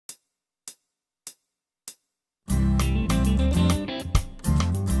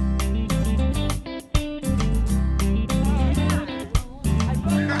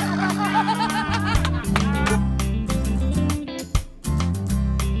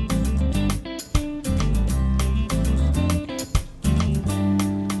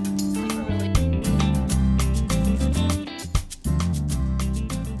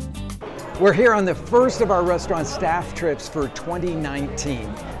We're here on the first of our restaurant staff trips for 2019.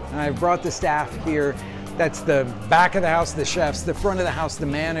 And I've brought the staff here. That's the back of the house, the chefs, the front of the house, the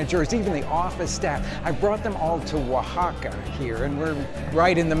managers, even the office staff. I brought them all to Oaxaca here, and we're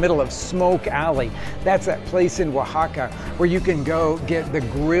right in the middle of Smoke Alley. That's that place in Oaxaca where you can go get the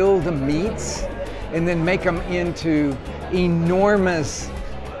grilled meats and then make them into enormous,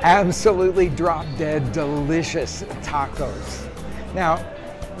 absolutely drop-dead, delicious tacos. Now,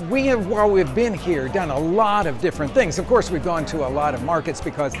 we have, while we've been here, done a lot of different things. Of course, we've gone to a lot of markets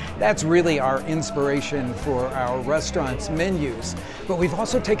because that's really our inspiration for our restaurant's menus. But we've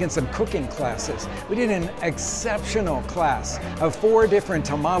also taken some cooking classes. We did an exceptional class of 4 different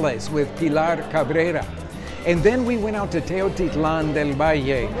tamales with Pilar Cabrera. And then we went out to Teotitlán del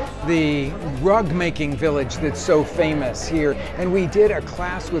Valle, the rug-making village that's so famous here. And we did a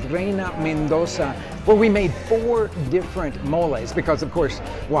class with Reina Mendoza where we made 4 different moles because, of course,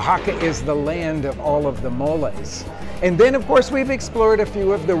 Oaxaca is the land of all of the moles. And then, of course, we've explored a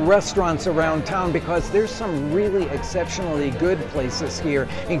few of the restaurants around town because there's some really exceptionally good places here,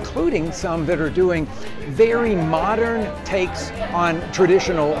 including some that are doing very modern takes on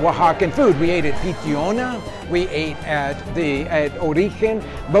traditional Oaxacan food. We ate at Pitiona, we ate at Origen,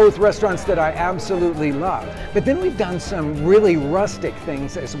 both restaurants that I absolutely love. But then we've done some really rustic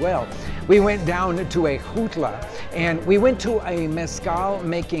things as well. We went down to a jutla and we went to a mezcal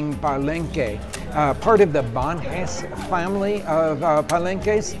making palenque, part of the Banhez family of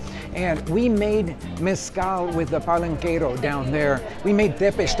palenques. And we made mezcal with the palenquero down there. We made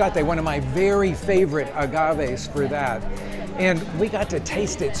tepextate, one of my very favorite agaves for that. And we got to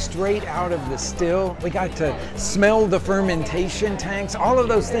taste it straight out of the still. We got to smell the fermentation tanks. All of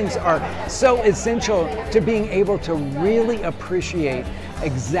those things are so essential to being able to really appreciate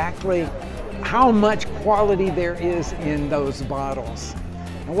exactly how much quality there is in those bottles.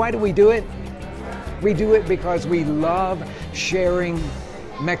 And why do we do it? We do it because we love sharing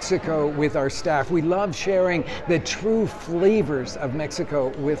Mexico with our staff. We love sharing the true flavors of Mexico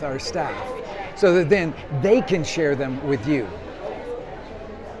with our staff so that then they can share them with you.